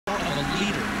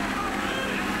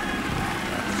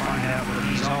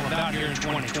all about here in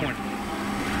 2020.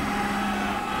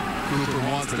 Cooper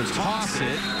wants to toss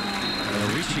it. A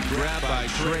reaching grab by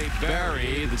Trey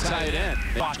Barry, the tight end.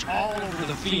 Watch all over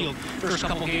the field. First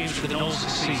couple games for the Knowles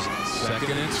this season.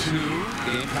 2nd and 2.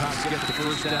 Gamecocks get the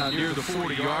first down near the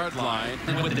 40-yard line.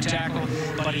 And with the tackle,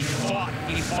 but he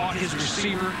fought his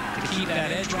receiver to keep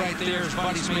that edge right there. His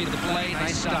buddies made the play.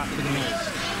 Nice stop for the Knowles.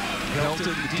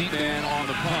 Helton, the deep man on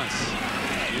the punts.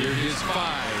 Here his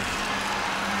 5.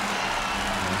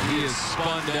 He is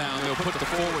spun down. They'll put the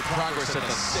forward progress at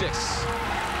the 6.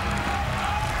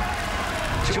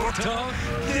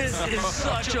 This is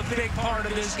such a big part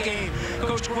of this game.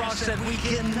 Coach Cross said we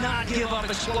cannot give up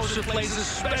explosive plays,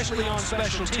 especially on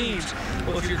special teams.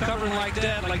 Well, if you're covering like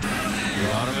that, like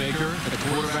Rodemaker, the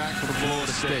quarterback for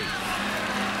Florida State.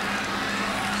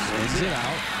 Sends it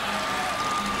out.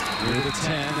 Near the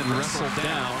 10 and wrestled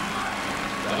down.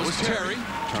 That was Terry.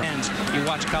 And you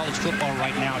watch college football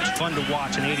right now, it's fun to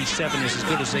watch, and 87 is as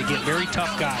good as they get. Very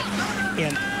tough guy.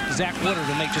 And Zach Woodard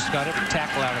will make just about every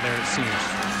tackle out of there, it seems.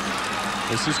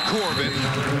 This is Corbin.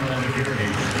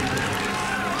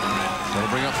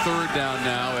 They'll bring up 3rd down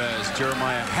now as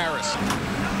Jeremiah Harris.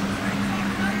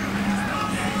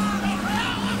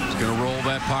 He's going to roll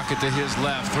that pocket to his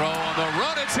left. Throw on the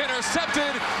run. It's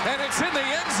intercepted, and it's in the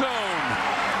end zone.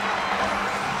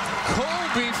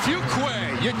 Colby Fuqua.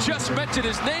 You just mentioned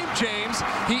his name, James.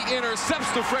 He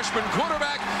intercepts the freshman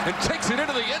quarterback and takes it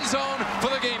into the end zone for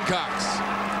the Gamecocks.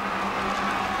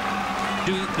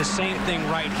 Do the same thing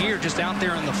right here, just out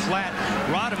there in the flat.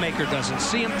 Rodemaker doesn't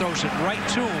see him, throws it right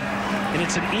to him, and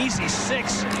it's an easy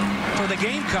 6 for the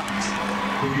Gamecocks.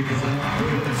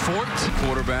 Fort,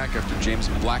 quarterback after James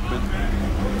Blackman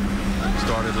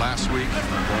started last week,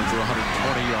 going for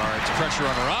 120 yards. Pressure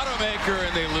on Rodemaker,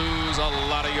 and they lose a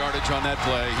lot of yardage on that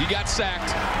play. He got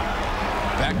sacked.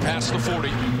 Back past the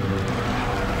 40.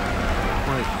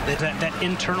 That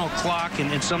internal clock,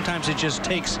 and sometimes it just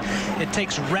takes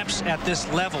reps at this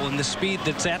level and the speed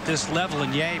that's at this level.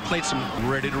 And yeah, he played some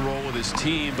ready to roll with his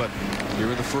team, but here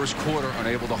in the first quarter,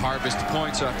 unable to harvest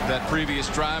points after that previous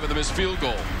drive and the missed field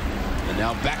goal. And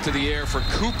now back to the air for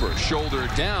Cooper, shoulder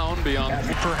down beyond.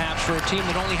 Perhaps for a team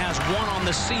that only has 1 on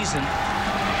the season.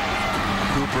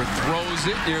 Cooper throws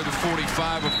it near the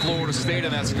 45 of Florida State,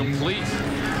 and that's complete.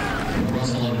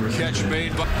 Catch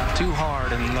made by too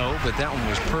hard and low, but that one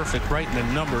was perfect, right in the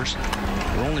numbers.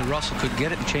 Where only Russell could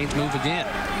get it and change move again.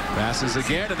 Passes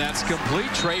again, and that's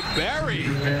complete. Trey Barry.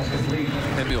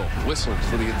 Emil whistled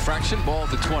for the infraction. Ball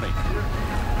at the 20.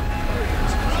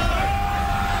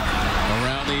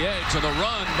 Around the edge of the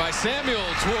run by Samuel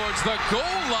towards the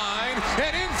goal line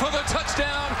and in for the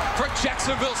touchdown for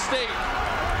Jacksonville State.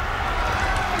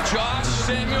 Josh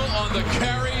Samuel on the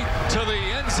carry to the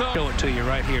end zone. Show it to you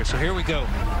right here. So here we go.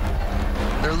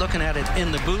 They're looking at it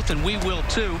in the booth, and we will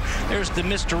too. There's the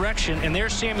misdirection, and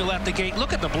there's Samuel at the gate.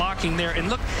 Look at the blocking there, and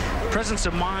look, presence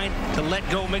of mind to let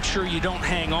go, make sure you don't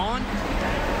hang on.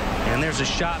 And there's a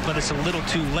shot, but it's a little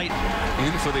too late.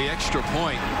 In for the extra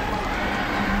point.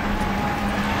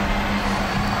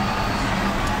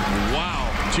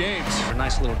 Wow, James. A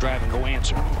nice little drive and go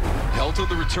answer. Helton,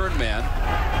 the return man.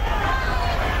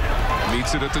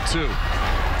 Meets it at the 2.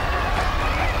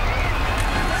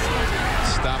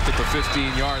 Stopped at the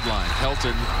 15-yard line.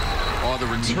 Helton on the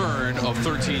return of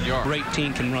 13 yards. Great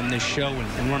team can run this show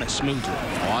and run it smoothly.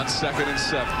 On 2nd and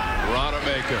 7,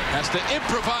 Rodemaker has to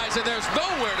improvise, and there's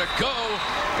nowhere to go,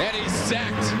 and he's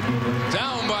sacked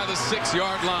down by the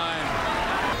 6-yard line.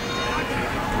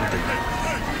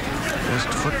 Best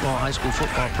football, high school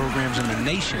football programs in the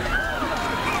nation.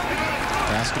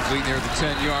 Pass complete near the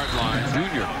 10-yard line.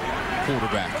 Junior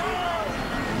quarterback.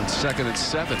 2nd and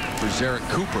 7 for Zarek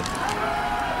Cooper.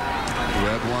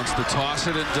 Webb wants to toss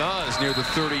it and does near the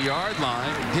 30-yard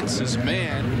line. Hits his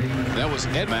man. That was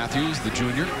Ed Matthews, the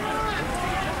junior.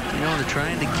 You know, they're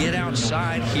trying to get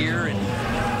outside here, and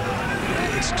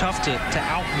it's tough to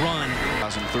outrun.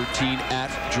 2013 at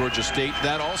Georgia State.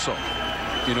 That also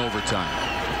in overtime.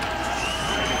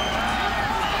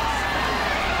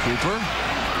 Cooper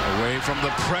away from the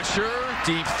pressure.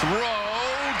 Deep throw.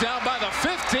 Down by the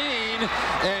 15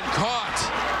 and caught.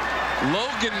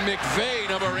 Logan McVeigh,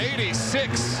 number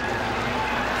 86,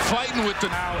 fighting with the...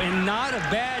 And not a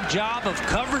bad job of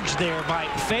coverage there by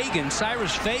Fagan,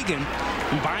 Cyrus Fagan,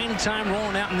 buying time,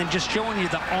 rolling out, and then just showing you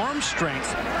the arm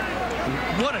strength.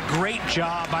 What a great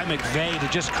job by McVeigh to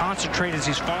just concentrate as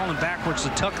he's falling backwards to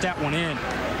tuck that one in.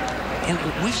 And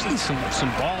we've seen some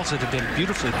balls that have been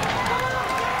beautifully...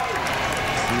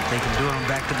 See if they can do it on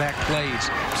back-to-back plays.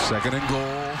 2nd and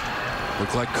goal.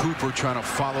 Looked like Cooper trying to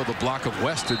follow the block of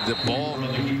West. Did the ball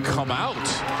come out?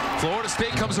 Florida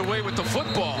State comes away with the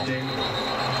football.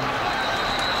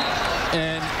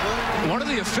 And one of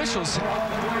the officials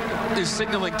is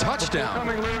signaling touchdown.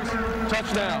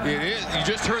 Touchdown. It is. You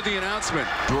just heard the announcement.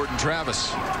 Jordan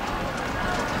Travis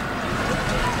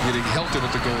getting helped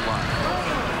at the goal line.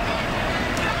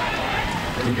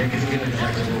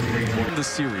 In the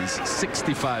series,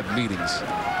 65 meetings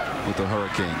with the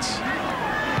Hurricanes.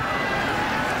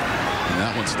 And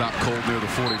that one stopped cold near the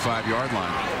 45-yard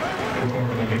line.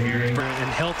 And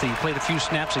healthy. He played a few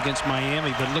snaps against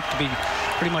Miami, but looked to be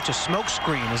pretty much a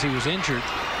smokescreen as he was injured.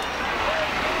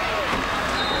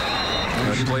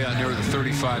 Nice play out near the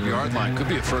 35-yard line. Could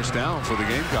be a first down for the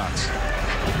Gamecocks.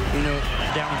 You know,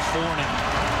 down 4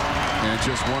 now. And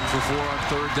just 1 for 4 on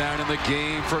third down in the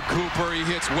game for Cooper. He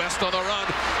hits West on the run,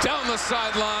 down the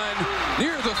sideline,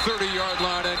 near the 30-yard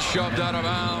line, and shoved out of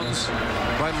bounds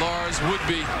by Lars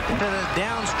Woodby.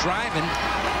 Downs driving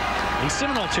in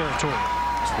Seminole territory.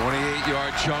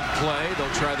 28-yard chunk play.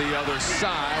 They'll try the other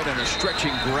side, and a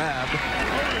stretching grab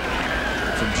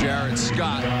from Jared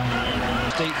Scott.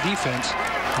 State defense.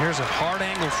 Here's a hard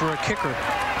angle for a kicker.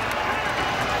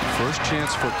 First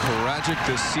chance for Karadzic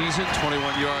this season,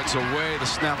 21 yards away. The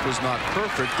snap was not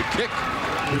perfect. The kick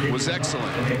was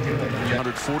excellent.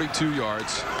 142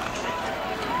 yards.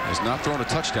 Has not thrown a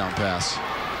touchdown pass.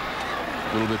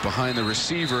 A little bit behind the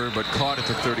receiver, but caught at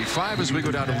the 35 as we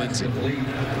go down to Lindsay.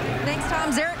 Thanks,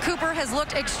 Tom. Zarek Cooper has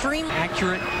looked extremely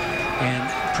accurate and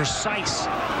precise.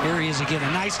 Here he is again.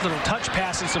 A nice little touch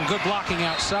pass and some good blocking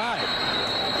outside.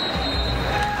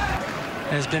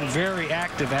 Has been very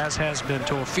active, as has been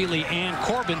Toafili and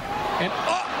Corbin. And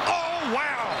oh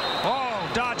wow!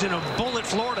 Oh, dodging a bullet.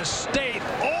 Florida State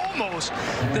almost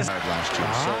this last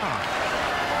year. So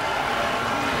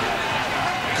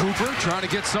Cooper trying to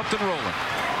get something rolling.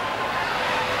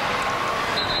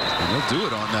 And he'll do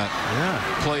it on that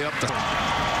play up the.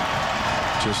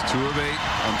 Just 2 of 8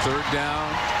 on third down.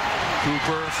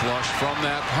 Cooper flush from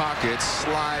that pocket,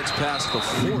 slides past the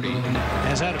 40.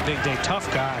 Has had a big day. Tough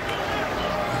guy.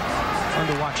 Fun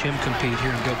to watch him compete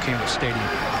here in Campbell Stadium.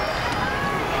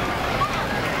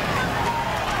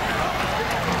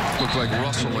 Looked like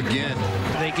Russell again.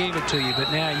 They gave it to you,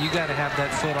 but now you got to have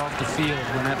that foot off the field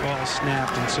when that ball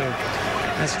snapped, and so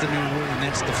that's the new rule, and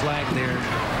that's the flag there.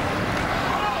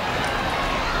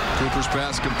 Cooper's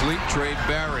pass complete. Trade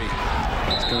Barry.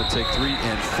 It's going to take 3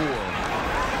 and 4.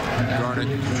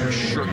 Garnett